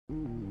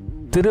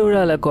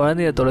திருவிழாவில்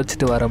குழந்தைய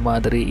தொலைச்சிட்டு வர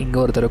மாதிரி இங்கே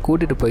ஒருத்தரை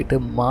கூட்டிகிட்டு போயிட்டு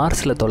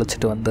மார்ஸில்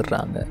தொலைச்சிட்டு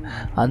வந்துடுறாங்க.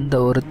 அந்த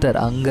ஒருத்தர்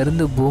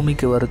அங்கேருந்து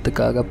பூமிக்கு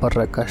வரத்துக்காக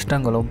படுற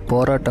கஷ்டங்களும்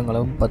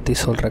போராட்டங்களும் பற்றி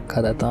சொல்கிற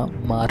கதை தான்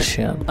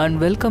Martian. And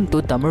welcome to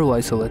Tamil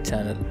voice over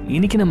channel.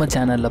 இன்றைக்கி நம்ம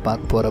சேனலில்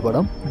பார்க்க போகிற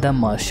படம் த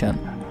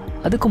மார்ஷியன்.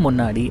 அதுக்கு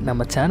முன்னாடி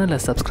நம்ம சேனலை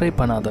சப்ஸ்கிரைப்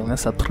பண்ணாதவங்க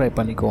சப்ஸ்கிரைப்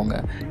பண்ணிக்கோங்க.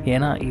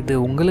 ஏன்னா இது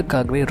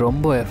உங்களுக்காகவே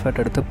ரொம்ப எஃபர்ட்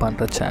எடுத்து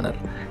பண்ணுற சேனல்.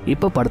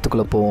 இப்போ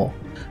படத்துக்குள்ளே போவோம்.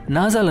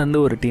 நாசாலேருந்து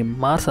ஒரு டீம்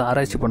மார்ஸ்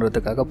ஆராய்ச்சி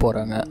பண்ணுறதுக்காக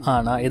போகிறாங்க.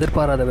 ஆனால்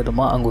எதிர்பாராத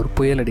விதமாக அங்கே ஒரு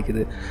புயல்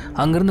அடிக்குது.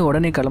 அங்கேருந்து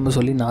உடனே கிளம்ப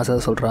சொல்லி நாசா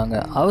சொல்கிறாங்க.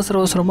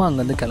 அவசரமாக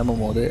அங்கேருந்து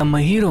கிளம்பும் போது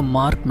நம்ம ஹீரோ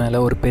மார்க் மேலே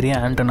ஒரு பெரிய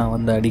ஆண்டனா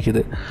வந்து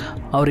அடிக்குது.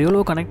 அவர்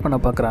எவ்வளோ கனெக்ட் பண்ண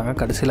பார்க்குறாங்க.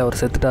 கடைசியில்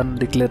அவர் செத்துட்டார்னு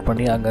டிக்ளேர்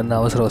பண்ணி அங்கேருந்து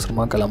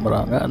அவசரமாக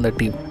கிளம்புறாங்க அந்த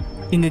டீம்.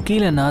 இங்கே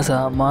கீழே நாசா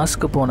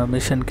மார்ஸ்க்கு போன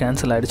மிஷன்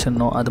கேன்சல்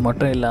ஆகிடுச்சுன்னோ அது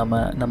மட்டும்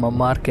இல்லாமல் நம்ம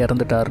மார்க்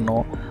இறந்துட்டாருன்னோ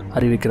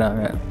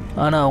அறிவிக்கிறாங்க.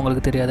 ஆனால்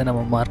அவங்களுக்கு தெரியாது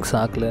நம்ம மார்க்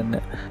சாக்கலன்னு.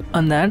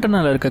 அந்த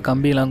ஆண்டனாவில் இருக்க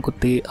கம்பியெல்லாம்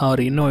குத்தி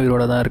அவர் இன்னும்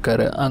உயிரோடு தான்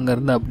இருக்கார்.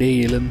 அங்கேருந்து அப்படியே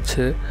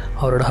எழுந்துச்சு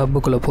அவரோட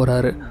ஹப்புக்குள்ளே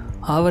போகிறாரு.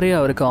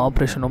 அவருக்கு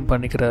ஆப்ரேஷனும்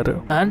பண்ணிக்கிறாரு.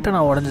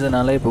 ஆண்டனா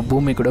உடஞ்சதுனால இப்போ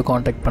பூமி கூட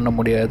காண்டாக்ட் பண்ண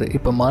முடியாது.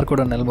 இப்போ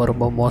மார்க்கோட நிலைமை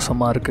ரொம்ப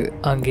மோசமாக இருக்குது.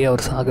 அங்கேயே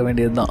அவர் சாக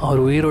வேண்டியது தான்.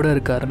 அவர் உயிரோடு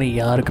இருக்காருன்னு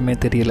யாருக்குமே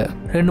தெரியல.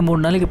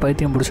 2-3 நாளைக்கு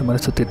பைத்தியம் பிடிச்ச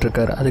மாதிரி சுற்றிட்டு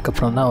இருக்காரு.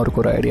 அதுக்கப்புறம் தான்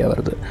அவருக்கு ஒரு ஐடியா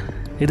வருது.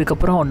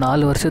 இதுக்கப்புறம்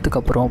 4 வருஷத்துக்கு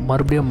அப்புறம்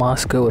மறுபடியும்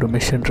மாஸ்க்கு ஒரு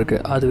மிஷன்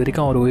இருக்குது. அது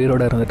வரைக்கும் அவர்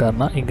உயிரோடு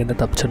இருந்துட்டார்னா இங்கேருந்து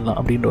தப்பிச்சிடலாம்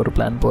அப்படின்ற ஒரு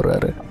பிளான்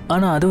போடுறாரு.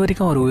 ஆனால் அது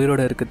வரைக்கும் அவர்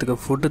உயிரோடு இருக்கிறதுக்கு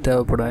ஃபுட்டு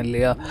தேவைப்படும்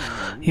இல்லையா?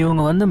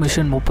 இவங்க வந்து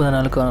மிஷன் 30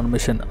 நாளுக்கான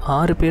மிஷன்.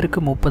 6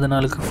 பேருக்கு 30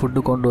 நாளுக்கு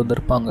ஃபுட்டு கொண்டு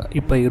வந்திருப்பாங்க.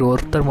 இப்போ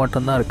ஒருத்தர்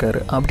மட்டும்தான்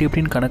இருக்கார். அப்படி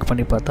இப்படின்னு கணக்கு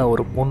பண்ணி பார்த்தா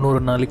ஒரு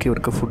 300 நாளைக்கு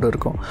இவருக்கு ஃபுட்டு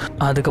இருக்கும்.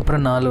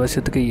 அதுக்கப்புறம் 4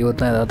 வருஷத்துக்கு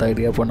இவர் தான் ஏதாவது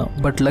ஐடியா பண்ணோம்.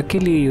 பட்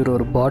லக்கிலி இவர்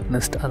ஒரு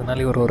பாட்னிஸ்ட்.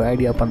 அதனால இவர் ஒரு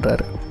ஐடியா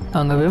பண்ணுறாரு.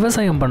 அங்கே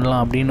விவசாயம்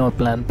பண்ணலாம் அப்படின்னு ஒரு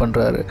பிளான்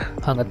பண்ணுறாரு.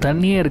 அங்கே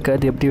தண்ணியே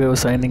இருக்காது, எப்படி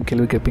விவசாயம் நீங்கள்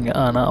கேள்வி கேட்பீங்க.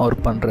 ஆனால் அவர்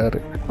பண்ணுறாரு.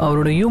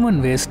 அவரோட ஹியூமன்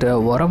வேஸ்ட்டை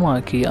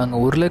உரமாக்கி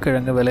அங்கே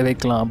உருளைக்கிழங்கு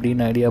விளைவிக்கலாம்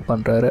அப்படின்னு ஐடியா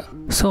பண்ணுறாரு.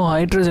 ஸோ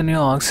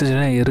ஹைட்ரஜனையும்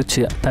ஆக்சிஜனையும்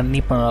எரிச்சு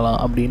தண்ணி பண்ணலாம்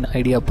அப்படின்னு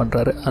ஐடியா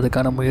பண்ணுறாரு.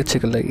 அதுக்கான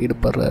முயற்சிகளில்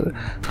ஈடுபடுறாரு.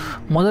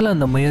 முதல்ல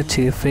அந்த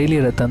முயற்சி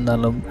ஃபெயிலியரை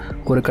தந்தாலும்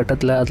ஒரு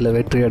கட்டத்தில் அதில்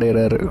வெற்றி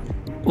அடைகிறாரு.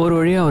 ஒரு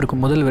வழியாக அவருக்கு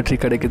முதல் வெற்றி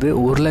கிடைக்குது.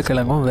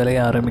 உருளைக்கிழங்கும் விளைய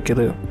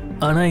ஆரம்பிக்குது.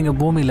 ஆனால் இங்கே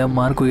பூமியில்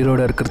மார்க்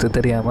உயிரோடு இருக்கிறது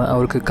தெரியாமல்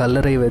அவருக்கு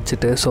கல்லறை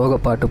வச்சுட்டு சோக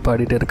பாட்டு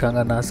பாடிட்டு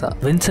இருக்காங்க நாசா.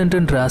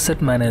 வின்சென்ட்ன்ற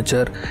அசட்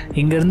மேனேஜர்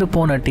இங்கேருந்து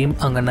போன டீம்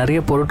அங்கே நிறைய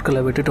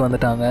பொருட்களை விட்டுட்டு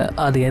வந்துட்டாங்க.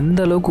 அது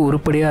எந்த அளவுக்கு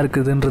உருப்படியாக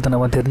இருக்குதுன்றதை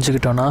நம்ம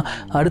தெரிஞ்சுக்கிட்டோன்னா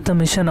அடுத்த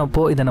மிஷன்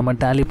அப்போது இதை நம்ம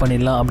டேலி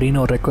பண்ணிடலாம்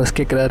அப்படின்னு ஒரு ரெக்வஸ்ட்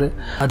கேட்குறாரு.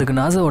 அதுக்கு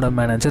நாசாவோட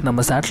மேனேஜர்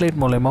நம்ம சேட்டலைட்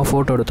மூலயமா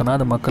ஃபோட்டோ எடுத்தோன்னா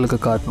அது மக்களுக்கு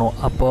காட்டணும்.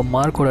 அப்போது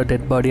மார்க்கோட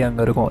டெட் பாடி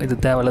அங்கே இருக்கும். இது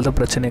தேவையில்லாத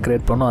பிரச்சனையை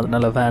க்ரியேட் பண்ணும்.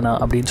 அதனால் வேணாம்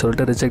அப்படின்னு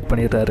சொல்லிட்டு ரிஜெக்ட்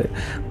பண்ணிடுறாரு.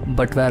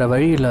 பட் வேறு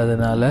வழி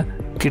இல்லாததுனால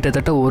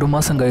கிட்டத்தட்ட 1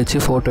 மாதம் கழித்து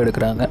ஃபோட்டோ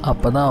எடுக்கிறாங்க.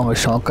 அப்போ தான் அவங்க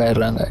ஷாக்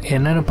ஆகிடுறாங்க.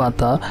 என்னென்னு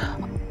பார்த்தா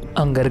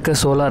அங்கே இருக்க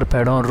சோலார்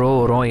பேடும்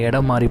ரோவரும்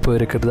இடம் மாறி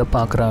போயிருக்கிறத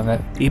பார்க்குறாங்க.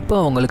 இப்போ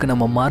அவங்களுக்கு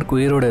நம்ம மார்க்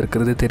உயிரோடு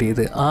இருக்கிறது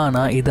தெரியுது.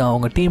 ஆனால் இது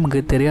அவங்க டீமுக்கு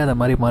தெரியாத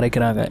மாதிரி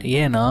மறைக்கிறாங்க.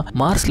 ஏன்னா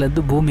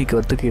மார்ஸ்லேருந்து பூமிக்கு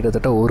வரத்துக்கு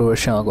கிட்டத்தட்ட 1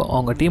 வருஷம் ஆகும்.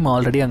 அவங்க டீம்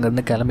ஆல்ரெடி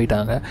அங்கேருந்து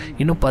கிளம்பிட்டாங்க.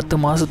 இன்னும் 10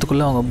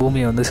 மாதத்துக்குள்ளே அவங்க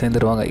பூமியை வந்து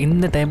சேர்ந்துருவாங்க.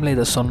 இந்த டைமில்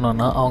இதை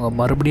சொன்னோன்னா அவங்க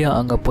மறுபடியும்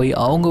அங்கே போய்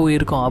அவங்க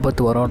உயிருக்கும்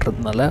ஆபத்து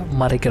வரும்ன்றதுனால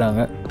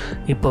மறைக்கிறாங்க.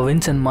 இப்போ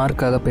வின்சென்ட்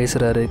மார்க்காக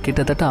பேசுகிறாரு.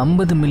 கிட்டத்தட்ட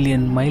 50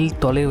 மில்லியன் மைல்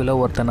தொலைவில்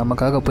ஒருத்தன்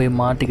நமக்காக போய்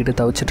மாட்டிக்கிட்டு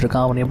தவிச்சிட்டு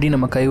இருக்கான். அவன் எப்படி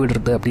நம்ம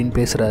கைவிடுறது அப்படின்னு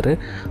பேசுகிறாரு.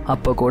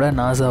 அப்போ கூட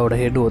நாசாவோட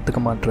ஹெட் ஒத்துக்க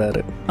மாட்டுறாரு.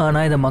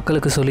 ஆனால் இதை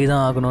மக்களுக்கு சொல்லி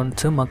தான்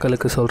ஆகணும்னு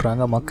மக்களுக்கு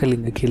சொல்கிறாங்க. மக்கள்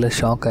இங்கே கீழே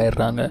ஷாக்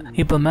ஆயிடுறாங்க.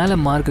 இப்போ மேலே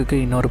மார்க்குக்கு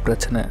இன்னொரு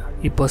பிரச்சனை.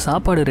 இப்போ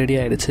சாப்பாடு ரெடி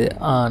ஆகிடுச்சு.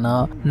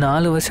 ஆனால்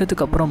 4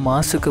 வருஷத்துக்கு அப்புறம்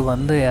மாசுக்கு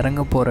வந்து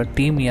இறங்க போகிற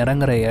டீம்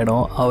இறங்குற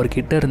இடம்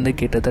அவர்கிட்ட இருந்து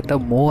கிட்டத்தட்ட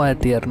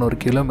 3200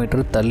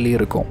 கிலோமீட்டர் தள்ளி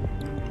இருக்கும்.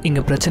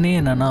 இங்கே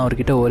பிரச்சனையே என்னென்னா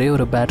அவர்கிட்ட ஒரே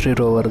ஒரு பேட்ரி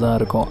ரோவர் தான்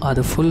இருக்கும்.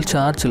 அது ஃபுல்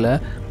சார்ஜில்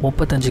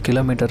 35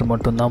 கிலோமீட்டர்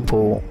மட்டும்தான்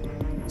போகும்.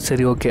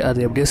 சரி, ஓகே, அது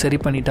எப்படியோ சரி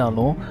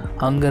பண்ணிட்டாலும்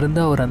அங்கேருந்து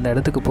அவர் அந்த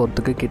இடத்துக்கு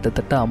போகிறதுக்கு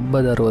கிட்டத்தட்ட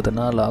 50-60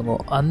 நாள்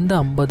ஆகும். அந்த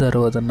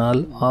 50-60 நாள்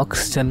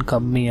ஆக்சிஜன்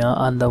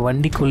கம்மியாக அந்த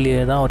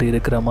வண்டிக்குள்ளேயே தான் அவர்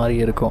இருக்கிற மாதிரி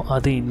இருக்கும்.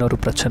 அது இன்னொரு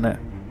பிரச்சனை.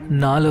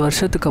 4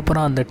 வருஷத்துக்கு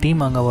அப்புறம் அந்த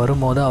டீம் அங்கே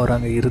வரும்போது அவர்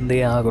அங்கே இருந்தே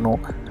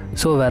ஆகணும்.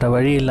 ஸோ வேறு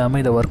வழி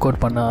இல்லாமல் இதை ஒர்க்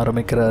அவுட் பண்ண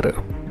ஆரம்பிக்கிறாரு.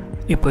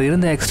 இப்போ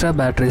இருந்த எக்ஸ்ட்ரா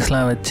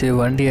பேட்ரிஸ்லாம் வச்சு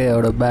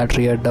வண்டியோட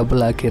பேட்டரியை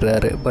டபுள்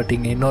ஆக்கிடுறாரு. பட்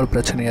இங்கே இன்னொரு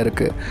பிரச்சனையாக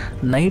இருக்குது.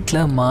 நைட்டில்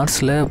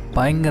மார்ஸில்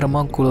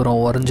பயங்கரமாக குளிரும்,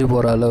 உறைஞ்சி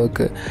போகிற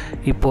அளவுக்கு.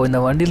 இப்போது இந்த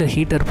வண்டியில்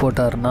ஹீட்டர்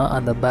போட்டார்னா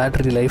அந்த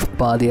பேட்டரி லைஃப்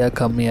பாதியாக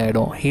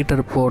கம்மியாயிடும்.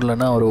 ஹீட்டர்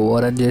போடலைன்னா அவர்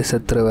உறைஞ்சே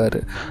செத்துருவார்.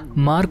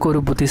 மார்க்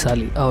ஒரு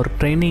புத்திசாலி. அவர்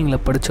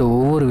ட்ரைனிங்கில் படித்த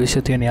ஒவ்வொரு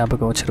விஷயத்தையும்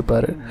ஞாபகம்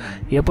வச்சுருப்பார்.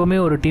 எப்போவுமே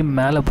ஒரு டீம்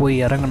மேலே போய்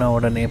இறங்கின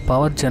உடனே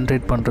பவர்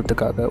ஜென்ரேட்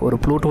பண்ணுறதுக்காக ஒரு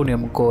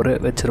ப்ளூட்டோனியம் கோர்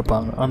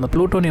வச்சுருப்பாங்க. அந்த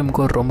ப்ளூட்டோனியம்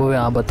கோர் ரொம்பவே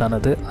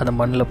ஆபத்தானது. அதை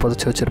மண்ணில் புதைச்சி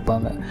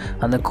வச்சுருப்பாங்க.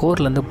 அந்த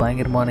கோர்லேருந்து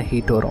பயங்கரமான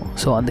ஹீட் வரும்.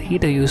 ஸோ அந்த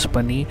ஹீட்டை யூஸ்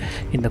பண்ணி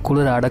இந்த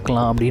குளிரை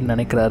அடக்கலாம் அப்படின்னு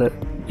நினைக்கிறாரு.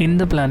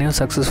 இந்த பிளானையும்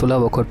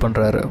சக்ஸஸ்ஃபுல்லாக ஒர்க் அவுட்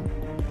பண்ணுறாரு.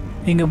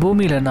 இங்கே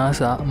பூமியில்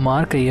நாசா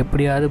மார்க்கை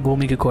எப்படியாவது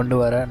பூமிக்கு கொண்டு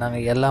வர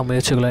நாங்கள் எல்லா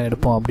முயற்சிகளும்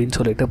எடுப்போம் அப்படின்னு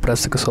சொல்லிட்டு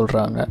ப்ரெஸ்ஸுக்கு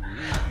சொல்கிறாங்க.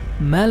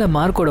 மேலே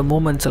மார்க்கோட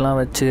மூமெண்ட்ஸ் எல்லாம்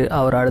வச்சு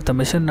அவர் அடுத்த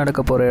மிஷன்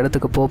நடக்க போகிற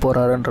இடத்துக்கு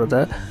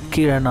போகிறாருன்றத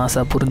கீழே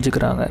நாசா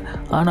புரிஞ்சுக்கிறாங்க.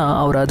 ஆனால்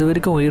அவர் அது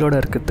வரைக்கும் உயிரோடு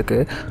இருக்கிறதுக்கு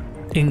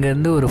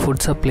இங்கேருந்து ஒரு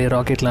ஃபுட் சப்ளை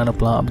ராக்கெட்டில்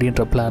அனுப்பலாம்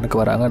அப்படின்ற பிளானுக்கு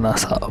வராங்க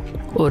நாசா.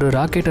 ஒரு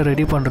ராக்கெட்டை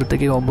ரெடி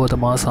பண்ணுறதுக்கே 9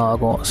 மாதம்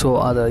ஆகும். ஸோ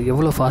அதை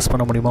எவ்வளோ ஃபாஸ்ட்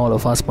பண்ண முடியுமோ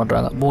அவ்வளோ ஃபாஸ்ட்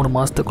பண்ணுறாங்க. 3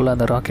 மாதத்துக்குள்ளே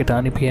அந்த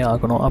ராக்கெட்டை அனுப்பியே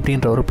ஆகணும்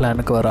அப்படின்ற ஒரு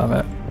பிளானுக்கு வராங்க.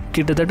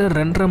 கிட்டத்தட்ட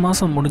 2.5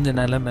 மாதம் முடிஞ்ச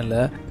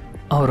நிலைமையில்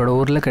அவரோட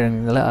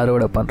உருளைக்கிழங்குகளை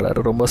அறுவடை பண்ணுறாரு.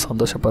 ரொம்ப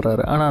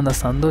சந்தோஷப்படுறாரு. ஆனால் அந்த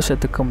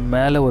சந்தோஷத்துக்கு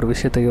மேலே ஒரு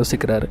விஷயத்தை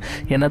யோசிக்கிறாரு.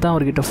 என்ன தான்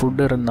அவர்கிட்ட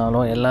ஃபுட்டு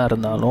இருந்தாலும் எல்லாம்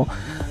இருந்தாலும்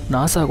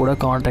நாசா கூட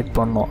காண்டாக்ட்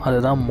பண்ணணும்,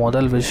 அதுதான்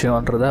முதல்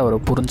விஷயன்றதை அவர்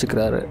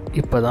புரிஞ்சுக்கிறாரு.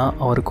 இப்போ தான்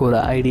அவருக்கு ஒரு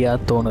ஐடியா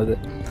தோணுது.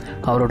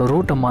 அவரோட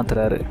ரூட்டை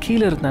மாற்றுறாரு.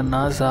 கீழே இருந்த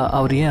நாசா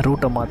அவர் ஏன்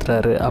ரூட்டை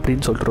மாற்றுறாரு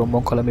அப்படின்னு சொல்லிட்டு ரொம்ப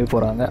குழம்பி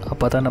போகிறாங்க.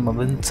 அப்போ தான் நம்ம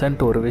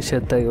வின்சென்ட் ஒரு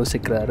விஷயத்த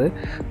யோசிக்கிறாரு.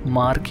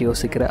 மார்க்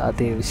யோசிக்கிற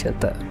அதே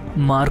விஷயத்த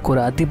மார்க்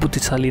ஒரு அதி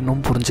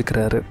புத்திசாலின்னும்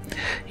புரிஞ்சுக்கிறாரு.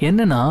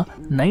 என்னென்னா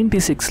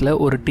 96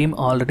 ஒரு டீம்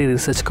ஆல்ரெடி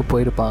ரிசர்ச்சுக்கு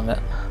போயிருப்பாங்க.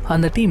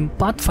 அந்த டீம்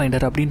பாத்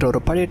ஃபைண்டர் அப்படின்ற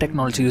ஒரு பழைய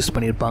டெக்னாலஜி யூஸ்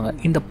பண்ணியிருப்பாங்க.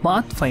 இந்த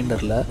பாத்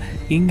ஃபைண்டரில்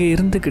இங்கே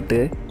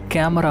இருந்துக்கிட்டு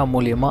கேமரா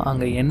மூலியமாக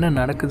அங்கே என்ன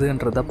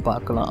நடக்குதுன்றதை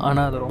பார்க்கலாம்.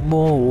 ஆனால் அது ரொம்ப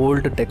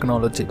ஓல்டு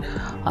டெக்னாலஜி.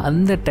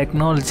 அந்த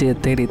டெக்னாலஜியை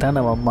தேடி தான்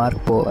நம்ம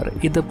மார்க் போவார்.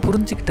 இதை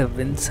புரிஞ்சுக்கிட்ட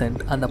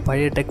வின்சென்ட் அந்த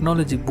பழைய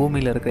டெக்னாலஜி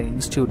பூமியில் இருக்க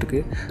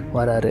இன்ஸ்டியூட்டுக்கு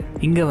வராரு.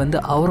 இங்கே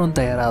அவரும்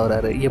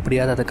தயாராகிறாரு,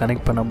 எப்படியாவது அதை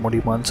கனெக்ட் பண்ண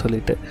முடியுமான்னு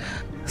சொல்லிட்டு.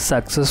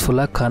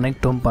 சக்ஸஸ்ஃபுல்லாக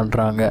கனெக்டும்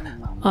பண்ணுறாங்க.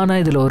 ஆனால்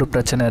இதில் ஒரு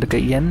பிரச்சனை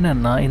இருக்குது.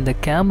 என்னென்னா இந்த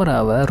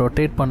கேமராவை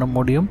ரொட்டேட் பண்ண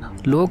முடியும்,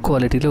 லோ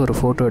குவாலிட்டியில் ஒரு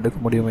ஃபோட்டோ எடுக்க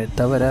முடியுமே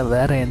தவிர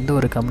வேறு எந்த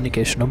ஒரு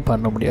கம்யூனிகேஷனும்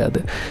பண்ண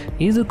முடியாது.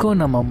 இதுக்கும்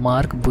நம்ம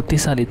மார்க்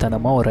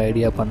புத்திசாலித்தனமாக ஒரு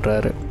ஐடியா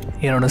பண்ணுறாரு.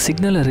 என்னோடய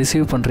சிக்னலை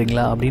ரிசீவ்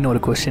பண்ணுறீங்களா அப்படின்னு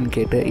ஒரு கொஸ்டின்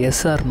கேட்டு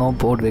எஸ் ஆர் நோ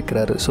போர்டு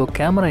வைக்கிறாரு. ஸோ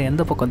கேமரா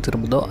எந்த பக்கம்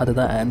திரும்புதோ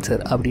அதுதான்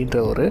ஆன்சர் அப்படின்ற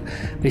ஒரு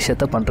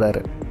விஷயத்த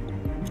பண்ணுறாரு.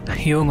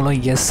 இவங்களும்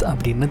எஸ்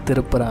அப்படின்னு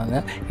திருப்புறாங்க.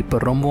 இப்போ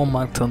ரொம்பவும்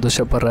மார்க்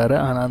சந்தோஷப்படுறாரு.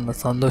 ஆனால் அந்த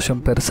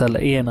சந்தோஷம் பெருசாக இல்லை.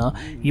 ஏன்னா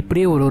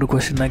இப்படியே ஒரு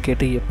கொஷினாக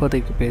கேட்டு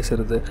எப்போதைக்கு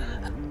பேசுகிறது.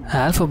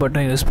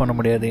 ஆல்ஃபபெட்டும் யூஸ் பண்ண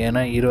முடியாது.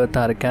 ஏன்னா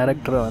 26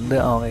 கேரக்டரை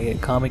அவங்க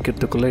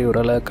காமிக்கிறதுக்குள்ளே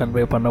இவரால்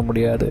கன்வே பண்ண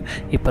முடியாது.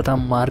 இப்போ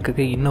தான்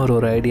மார்க்குக்கு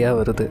இன்னொரு ஐடியா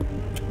வருது.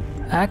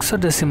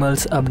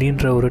 ஆக்ஸோடெசிமல்ஸ்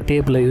அப்படின்ற ஒரு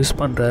டேபிளை யூஸ்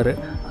பண்ணுறாரு.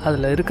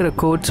 அதில் இருக்கிற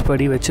கோட்ஸ்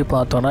படி வச்சு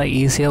பார்த்தோன்னா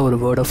ஈஸியாக ஒரு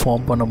வேர்டை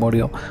ஃபார்ம் பண்ண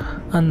முடியும்.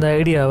 அந்த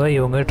ஐடியாவை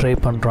இவங்க ட்ரை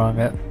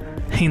பண்ணுறாங்க.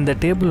 இந்த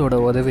டேபிளோட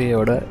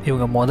உதவியோட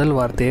இவங்க முதல்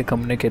வார்த்தையை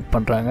கம்யூனிகேட்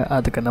பண்ணுறாங்க.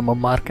 அதுக்கு நம்ம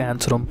மார்க்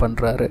ஆன்சரும்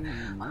பண்ணுறாரு.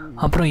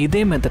 அப்புறம்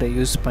இதே மெத்தடை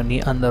யூஸ் பண்ணி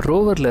அந்த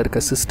ரோவரில்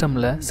இருக்க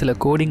சிஸ்டமில் சில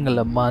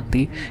கோடிங்களை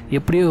மாற்றி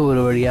எப்படியோ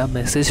ஒரு வழியாக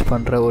மெசேஜ்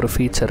பண்ணுற ஒரு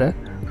ஃபீச்சரை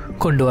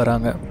கொண்டு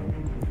வராங்க.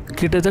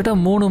 கிட்டத்தட்ட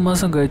 3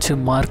 மாதம் கழித்து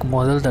மார்க்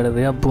முதல்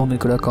தடவையாக பூமி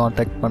கூட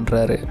காண்டாக்ட்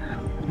பண்ணுறாரு.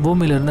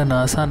 பூமியிலேருந்து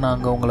நாசா,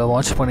 நாங்கள் உங்களை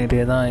வாட்ச்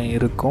பண்ணிகிட்டே தான்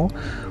இருக்கோம்,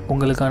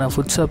 உங்களுக்கான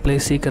ஃபுட் சப்ளை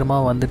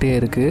சீக்கிரமாக வந்துகிட்டே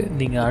இருக்குது,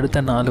 நீங்கள்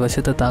அடுத்த 4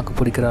 வருஷத்தை தாக்கு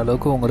பிடிக்கிற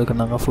அளவுக்கு உங்களுக்கு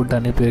நாங்கள் ஃபுட்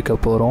அனுப்பி வைக்க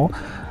போகிறோம்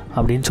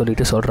அப்படின்னு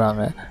சொல்லிட்டு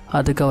சொல்கிறாங்க.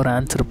 அதுக்கு அவர்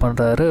ஆன்சர்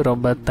பண்ணுறாரு,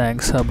 ரொம்ப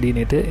தேங்க்ஸ்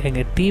அப்படின்ட்டு.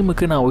 எங்கள்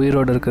டீமுக்கு நான்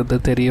உயிரோடு இருக்கிறது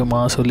தெரியுமா,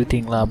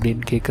 சொல்லிட்டீங்களா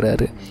அப்படின்னு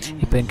கேட்குறாரு.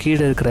 இப்போ என்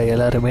கீழே இருக்கிற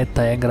எல்லாருமே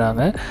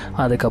தயங்குறாங்க.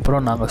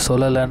 அதுக்கப்புறம் நாங்கள்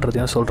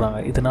சொல்லலைன்றதையும் சொல்கிறாங்க.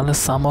 இதனால்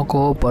செம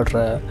கோவப்படுற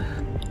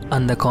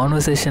அந்த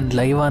கான்வர்சேஷன்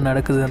லைவாக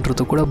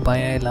நடக்குதுன்றது கூட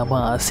பயம்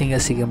இல்லாமல்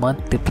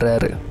அசிங்கமாக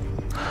திட்டுறாரு.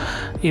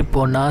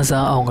 இப்போது நாசா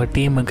அவங்க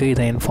டீமுக்கு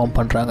இதை இன்ஃபார்ம்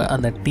பண்ணுறாங்க.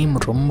 அந்த டீம்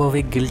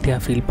ரொம்பவே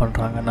கில்ட்டியாக ஃபீல்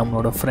பண்ணுறாங்க.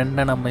 நம்மளோட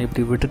ஃப்ரெண்டை நம்ம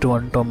இப்படி விட்டுட்டு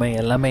வந்துட்டோமே,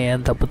 எல்லாமே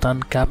ஏன் தப்பு தான்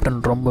கேப்டன்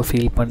ரொம்ப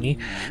ஃபீல் பண்ணி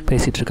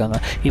பேசிகிட்டு இருக்காங்க.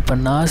 இப்போ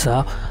நாசா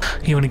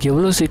இவனுக்கு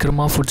எவ்வளோ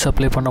சீக்கிரமாக ஃபுட்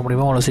சப்ளை பண்ண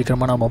முடியுமோ அவ்வளோ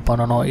சீக்கிரமாக நம்ம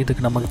பண்ணணும்.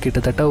 இதுக்கு நமக்கு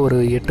கிட்டத்தட்ட ஒரு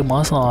 8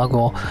 மாதம்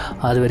ஆகும்.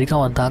 அது வரைக்கும்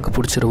அவன் தாக்கு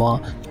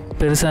பிடிச்சிருவான்,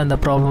 பெருசாக எந்த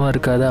ப்ராப்ளமும்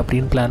இருக்காது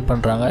அப்படின்னு பிளான்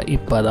பண்ணுறாங்க.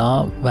 இப்போ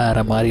தான்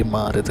வேறு மாதிரி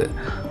மாறுது.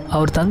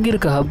 அவர்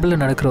தங்கியிருக்க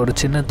ஹப்பில் நடக்கிற ஒரு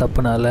சின்ன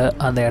தப்புனால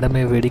அந்த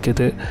இடமே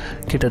வெடிக்குது.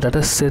 கிட்டத்தட்ட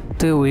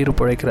செத்து உயிர்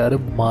பிழைக்கிறாரு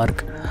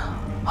மார்க்.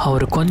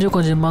 அவர் கொஞ்சம்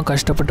கொஞ்சமாக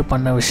கஷ்டப்பட்டு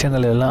பண்ண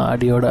விஷயங்கள் எல்லாம்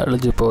அடியோடு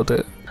அழிஞ்சு போகுது.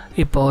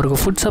 இப்போ அவருக்கு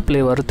ஃபுட்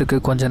சப்ளை வரத்துக்கு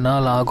கொஞ்சம்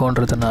நாள்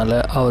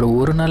ஆகுன்றதுனால அவர்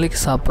ஒரு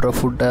நாளைக்கு சாப்பிட்ற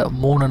ஃபுட்டை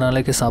 3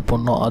 நாளைக்கு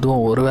சாப்பிட்ணும்,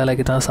 அதுவும் ஒரு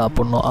வேளைக்கு தான்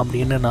சாப்பிட்ணும்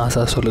அப்படின்னு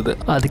நாசா சொல்லுது.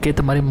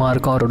 அதுக்கேற்ற மாதிரி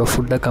மார்க்கும் அவரோட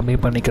ஃபுட்டை கம்மி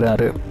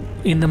பண்ணிக்கிறாரு.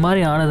 இந்த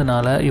மாதிரி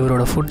ஆனதுனால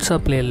இவரோட ஃபுட்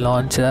சப்ளை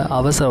லான்ச்சை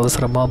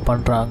அவசரமாக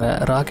பண்ணுறாங்க.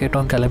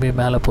 ராக்கெட்டும் கிளம்பி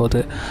மேலே போகுது.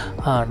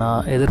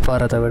 ஆனால்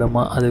எதிர்பாராத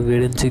விடமா அது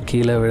விடிஞ்சு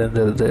கீழே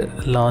விழுந்துருது.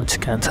 லான்ச்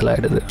கேன்சல்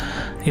ஆகிடுது.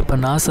 இப்போ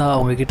நாசா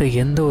அவங்கக்கிட்ட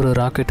எந்த ஒரு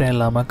ராக்கெட்டும்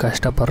இல்லாமல்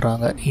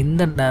கஷ்டப்படுறாங்க.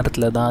 இந்த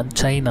நேரத்தில் தான்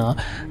சைனா,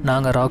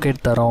 நாங்கள்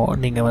ராக்கெட் தரோம்,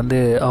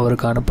 நீங்கள்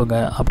அவருக்கு அனுப்புங்க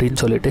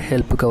அப்படின்னு சொல்லிட்டு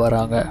ஹெல்ப்புக்கு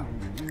வராங்க.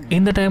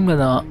 இந்த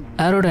டைமில் தான்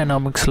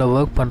ஏரோடைனாமிக்ஸில்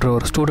ஒர்க் பண்ணுற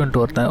ஒரு ஸ்டூடெண்ட்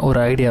ஒருத்தன் ஒரு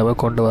ஐடியாவை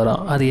கொண்டு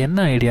வரான். அது என்ன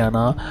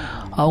ஐடியானா,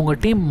 அவங்க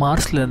டீம்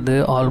மார்ஸ்லேருந்து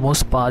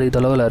ஆல்மோஸ்ட் பாதி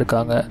தொலைவில்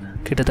இருக்காங்க.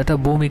 கிட்டத்தட்ட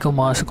பூமிக்கும்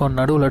மார்ஸுக்கும்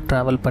நடுவில்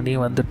ட்ராவல் பண்ணி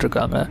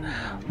வந்துட்டுருக்காங்க.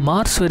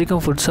 மார்ஸ்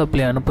வரைக்கும் ஃபுட்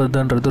சப்ளை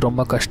அனுப்புறதுன்றது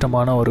ரொம்ப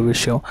கஷ்டமான ஒரு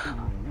விஷயம்.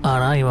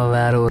 ஆனால் இவன்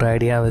வேறு ஒரு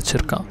ஐடியா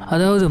வச்சுருக்கான்.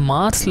 அதாவது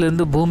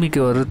மார்ஸ்லேருந்து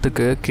பூமிக்கு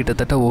வர்றதுக்கு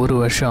கிட்டத்தட்ட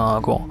 1 வருஷம்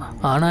ஆகும்.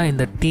 ஆனால்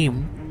இந்த டீம்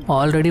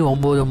ஆல்ரெடி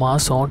 9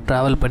 மாதம்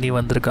ட்ராவல் பண்ணி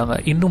வந்திருக்காங்க.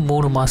 இன்னும்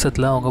 3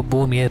 மாதத்தில் அவங்க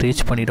பூமியை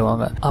ரீச்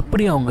பண்ணிவிடுவாங்க.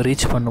 அப்படி அவங்க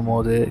ரீச்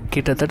பண்ணும்போது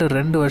கிட்டத்தட்ட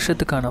 2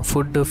 வருஷத்துக்கான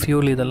ஃபுட்டு,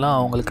 ஃபியூல் இதெல்லாம்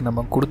அவங்களுக்கு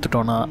நம்ம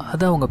கொடுத்துட்டோன்னா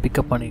அதை அவங்க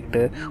பிக்கப்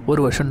பண்ணிக்கிட்டு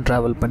 1 வருஷம்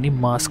ட்ராவல் பண்ணி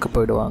மார்ஸ்க்கு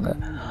போயிடுவாங்க.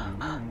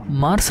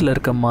 மார்ஸில்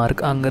இருக்க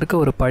மார்க் அங்கே இருக்க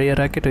ஒரு பழைய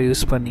ராக்கெட்டை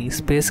யூஸ் பண்ணி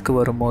ஸ்பேஸ்க்கு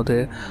வரும்போது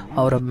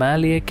அவரை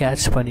மேலேயே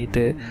கேட்ச்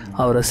பண்ணிவிட்டு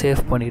அவரை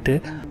சேவ் பண்ணிவிட்டு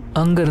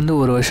அங்கேருந்து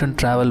ஒரு வருஷம்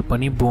ட்ராவல்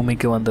பண்ணி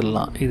பூமிக்கு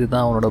வந்துடலாம்.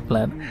 இதுதான் அவனோட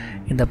பிளான்.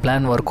 இந்த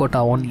பிளான் ஒர்க் அவுட்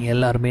ஆகும்னு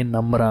எல்லாருமே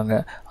நம்புகிறாங்க.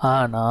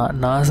 ஆனால்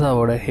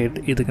நாசாவோட ஹெட்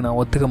இதுக்கு நான்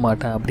ஒத்துக்க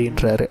மாட்டேன்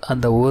அப்படின்றாரு.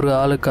 அந்த ஒரு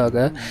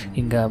ஆளுக்காக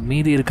இங்கே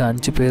மீதி இருக்க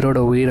 5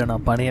 பேரோட உயிரை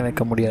நான் பணைய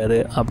வைக்க முடியாது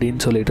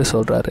அப்படின்னு சொல்லிட்டு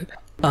சொல்கிறாரு.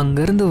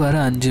 அங்கேருந்து வர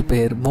 5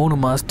 பேர் 3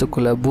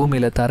 மாதத்துக்குள்ளே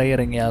பூமியில்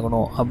தரையிறங்கி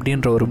ஆகணும்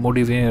அப்படின்ற ஒரு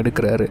முடிவையும்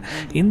எடுக்கிறாரு.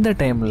 இந்த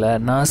டைமில்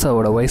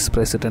நாசாவோட வைஸ்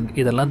பிரசிடெண்ட்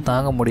இதெல்லாம்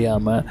தாங்க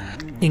முடியாமல்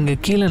இங்கே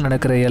கீழே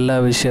நடக்கிற எல்லா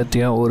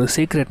விஷயத்தையும் ஒரு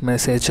சீக்ரெட்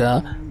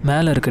மெசேஜாக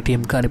மேலே இருக்க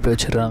டீமுக்கு அனுப்பி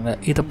வச்சிடுறாங்க.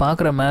 இதை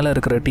பார்க்குற மேலே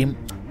இருக்கிற டீம்,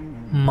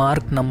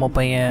 மார்க் நம்ம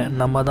பையன்,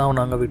 நம்ம தான்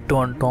நாங்கள் விட்டு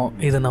வந்துட்டோம்,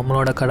 இது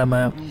நம்மளோட கடமை,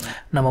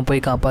 நம்ம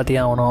போய் காப்பாற்றி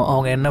ஆகணும்,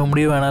 அவங்க என்ன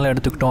முடிவு வேணாலும்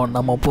எடுத்துக்கிட்டோம்,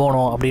 நம்ம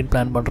போகணும் அப்படின்னு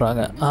பிளான்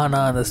பண்ணுறாங்க.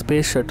 ஆனால் அந்த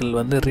ஸ்பேஸ் ஷட்டில்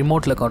வந்து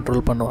ரிமோட்டில்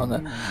கண்ட்ரோல் பண்ணுவாங்க.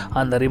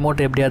 அந்த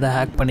ரிமோட்டை எப்படியாவது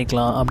ஹேக்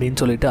பண்ணிக்கலாம்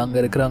அப்படின்னு சொல்லிட்டு அங்கே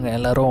இருக்கிறவங்க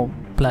எல்லோரும்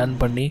பிளான்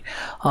பண்ணி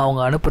அவங்க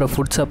அனுப்புகிற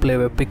ஃபுட்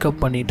சப்ளைவை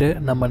பிக்கப் பண்ணிவிட்டு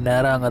நம்ம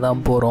நேராக அங்கே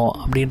தான் போகிறோம்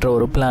அப்படின்ற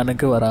ஒரு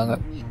பிளானுக்கு வராங்க.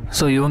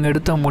 ஸோ இவங்க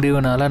எடுத்த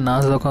முடிவுனால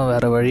நாசாக்கும்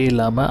வேறு வழி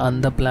இல்லாமல்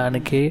அந்த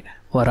பிளானுக்கே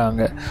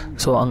வராங்க.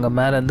 ஸோ அங்கே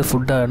மேலேருந்து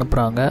ஃபுட்டை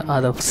அனுப்புகிறாங்க.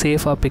 அதை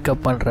சேஃபாக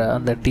பிக்கப் பண்ணுற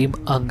அந்த டீம்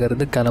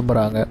அங்கேருந்து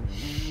கிளம்புறாங்க.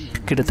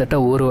 கிட்டத்தட்ட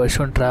ஒரு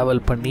வருஷம்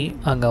ட்ராவல் பண்ணி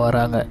அங்கே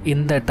வராங்க.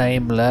 இந்த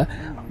டைமில்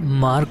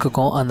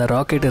மார்க்குக்கும் அந்த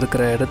ராக்கெட்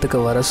இருக்கிற இடத்துக்கு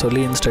வர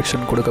சொல்லி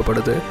இன்ஸ்ட்ரக்ஷன்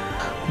கொடுக்கப்படுது.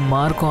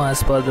 மார்க்கும்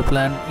ஆஸ் பர் த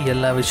பிளான்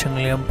எல்லா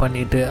விஷயங்களையும்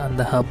பண்ணிவிட்டு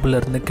அந்த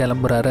ஹப்லேருந்து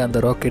கிளம்புறாரு அந்த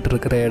ராக்கெட்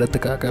இருக்கிற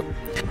இடத்துக்காக.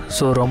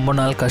 ஸோ ரொம்ப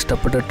நாள்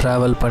கஷ்டப்பட்டு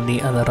ட்ராவல் பண்ணி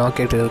அந்த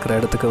ராக்கெட் இருக்கிற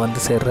இடத்துக்கு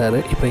வந்து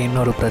சேர்றாரு. இப்போ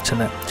இன்னொரு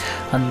பிரச்சனை,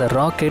 அந்த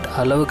ராக்கெட்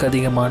அளவுக்கு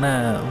அதிகமான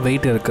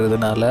வெயிட்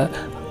இருக்கிறதுனால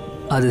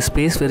அது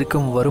ஸ்பேஸ்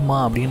வரைக்கும் வருமா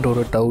அப்படின்ற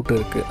ஒரு டவுட்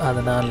இருக்குது.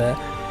 அதனால்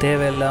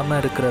தேவையில்லாமல்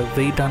இருக்கிற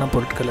வெயிட்டான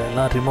பொருட்களை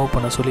எல்லாம் ரிமூவ்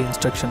பண்ண சொல்லி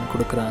இன்ஸ்ட்ரக்ஷன்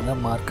கொடுக்குறாங்க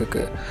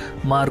மார்க்குக்கு.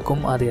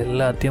 மார்க்கும் அது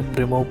எல்லாத்தையும்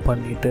ரிமூவ்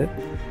பண்ணிவிட்டு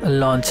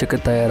லான்ச்சுக்கு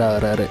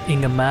தயாராகிறாரு.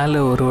 இங்கே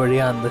மேலே ஒரு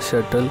வழியாக அந்த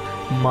ஷட்டில்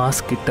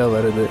மார்ஸ் கிட்ட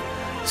வருது.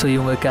 ஸோ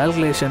இவங்க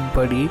கேல்குலேஷன்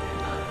படி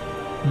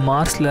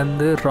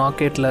மார்ஸ்லேருந்து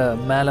ராக்கெட்டில்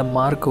மேலே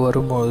மார்க்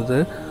வரும்போது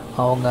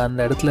அவங்க அந்த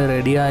இடத்துல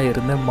ரெடியாக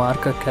இருந்து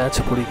மார்க்கை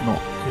கேட்ச்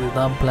பிடிக்கணும்.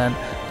 இதுதான் பிளான்.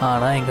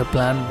 ஆனால் எங்கள்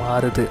பிளான்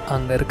மாறுது.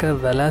 அங்கே இருக்க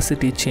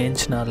வெலாசிட்டி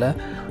சேஞ்ச்னால்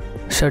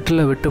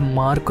ஷட்டிலை விட்டு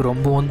மார்க்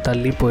ரொம்பவும்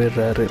தள்ளி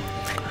போயிடுறாரு.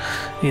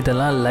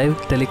 இதெல்லாம் லைவ்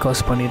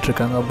டெலிகாஸ்ட்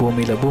பண்ணிகிட்ருக்காங்க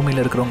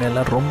பூமியில் இருக்கிறவங்க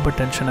எல்லாம் ரொம்ப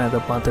டென்ஷனாக இதை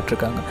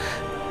பார்த்துட்ருக்காங்க.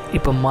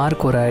 இப்போ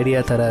மார்க் ஒரு ஐடியா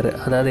தராரு.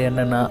 அதாவது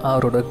என்னென்னா,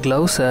 அவரோட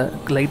க்ளவுஸை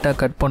லைட்டாக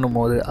கட்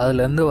பண்ணும்போது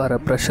அதுலேருந்து வர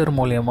ப்ரெஷர்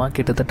மூலியமாக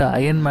கிட்டத்தட்ட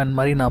அயன்மேன்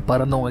மாதிரி நான்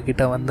பறந்து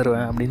உங்ககிட்ட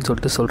வந்துடுவேன் அப்படின்னு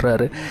சொல்லிட்டு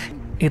சொல்கிறாரு.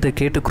 இதை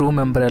கேட்டு க்ரூ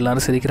மெம்பர்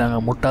எல்லோரும் சிரிக்கிறாங்க.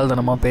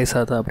 முட்டாள்தனமாக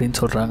பேசாத அப்படின்னு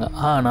சொல்கிறாங்க.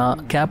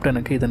 ஆனால்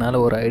கேப்டனுக்கு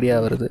இதனால் ஒரு ஐடியா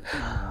வருது.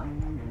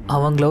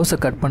 அவன் க்ளவுஸை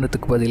கட்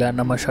பண்ணுறதுக்கு பதிலாக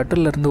நம்ம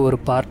ஷட்டிலேருந்து ஒரு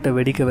பார்ட்டை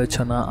வெடிக்க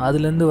வச்சோன்னா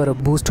அதுலேருந்து வர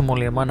பூஸ்ட்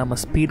மூலியமாக நம்ம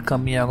ஸ்பீட்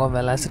கம்மியாகும்,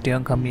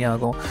 வெலாசிட்டியும்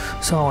கம்மியாகும்.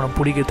 ஸோ அவனை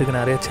பிடிக்கிறதுக்கு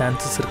நிறைய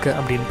சான்சஸ் இருக்குது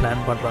அப்படின்னு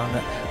பிளான் பண்ணுறாங்க.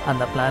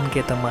 அந்த பிளானுக்கு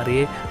ஏற்ற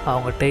மாதிரியே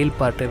அவங்க டெயில்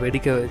பார்ட்டை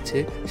வெடிக்க வச்சு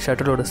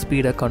ஷட்டிலோட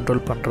ஸ்பீடை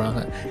கண்ட்ரோல்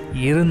பண்ணுறாங்க.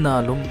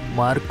 இருந்தாலும்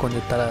மார்க்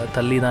கொஞ்சம்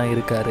தள்ளி தான்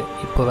இருக்கார்.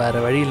 இப்போ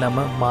வேறு வழி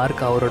இல்லாமல்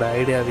மார்க் அவரோட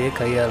ஐடியாவையே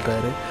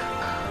கையாளுறாரு.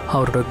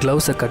 அவரோட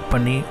க்ளவுஸை கட்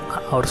பண்ணி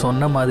அவர்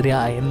சொன்ன மாதிரியே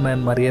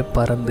அயன்மேன் மாதிரியே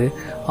பறந்து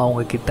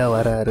அவங்கக்கிட்ட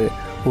வராரு.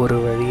 ஒரு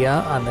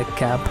வழியாக அந்த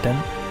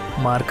கேப்டன்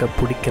மார்க்கை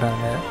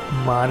பிடிக்கிறாங்க.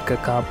 மார்க்கை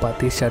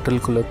காப்பாற்றி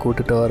ஷட்டிலுக்குள்ளே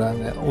கூட்டிகிட்டு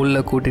வராங்க.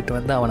 உள்ளே கூட்டிகிட்டு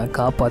வந்து அவனை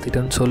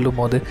காப்பாற்றிட்டேன்னு சொல்லும்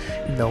போது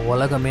இந்த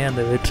உலகமே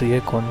அந்த வெற்றியை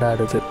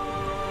கொண்டாடுது.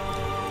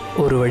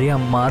 ஒரு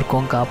வழியாக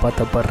மார்க்கும்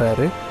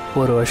காப்பாற்றப்படுறாரு.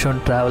 ஒரு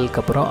வருஷம்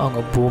ட்ராவலுக்கு அப்புறம்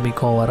அவங்க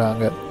பூமிக்கும்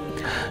வராங்க.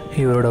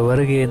 இவரோட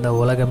வருகையை இந்த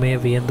உலகமே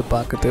வியந்து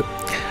பார்க்குது.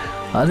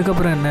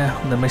 அதுக்கப்புறம் என்ன,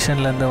 இந்த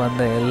மிஷன்லேருந்து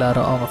வந்த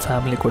எல்லாரும் அவங்க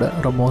ஃபேமிலி கூட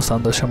ரொம்பவும்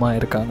சந்தோஷமாக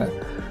இருக்காங்க.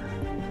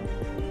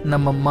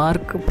 நம்ம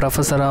மார்க்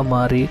ப்ரொஃபஸராக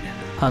மாறி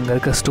அங்கே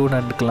இருக்க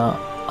ஸ்டூடெண்ட்டுக்கெலாம்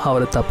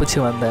அவர் தப்பிச்சு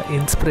வந்த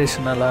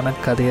இன்ஸ்பிரேஷனலான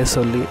கதையை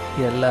சொல்லி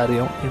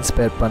எல்லாரையும்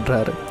இன்ஸ்பயர்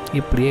பண்ணுறாரு.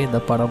 இப்படியே இந்த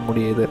படம்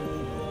முடியுது.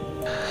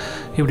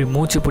 இப்படி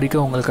மூச்சு பிடிக்க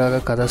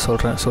உங்களுக்காக கதை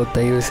சொல்கிறேன். ஸோ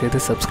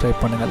தயவுசெய்து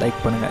சப்ஸ்கிரைப் பண்ணுங்கள்,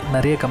 லைக் பண்ணுங்கள்,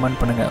 நிறைய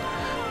கமெண்ட் பண்ணுங்கள்.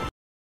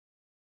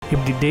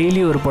 இப்படி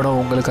டெய்லி ஒரு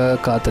படம் உங்களுக்காக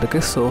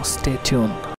காத்திருக்கு. So stay tune.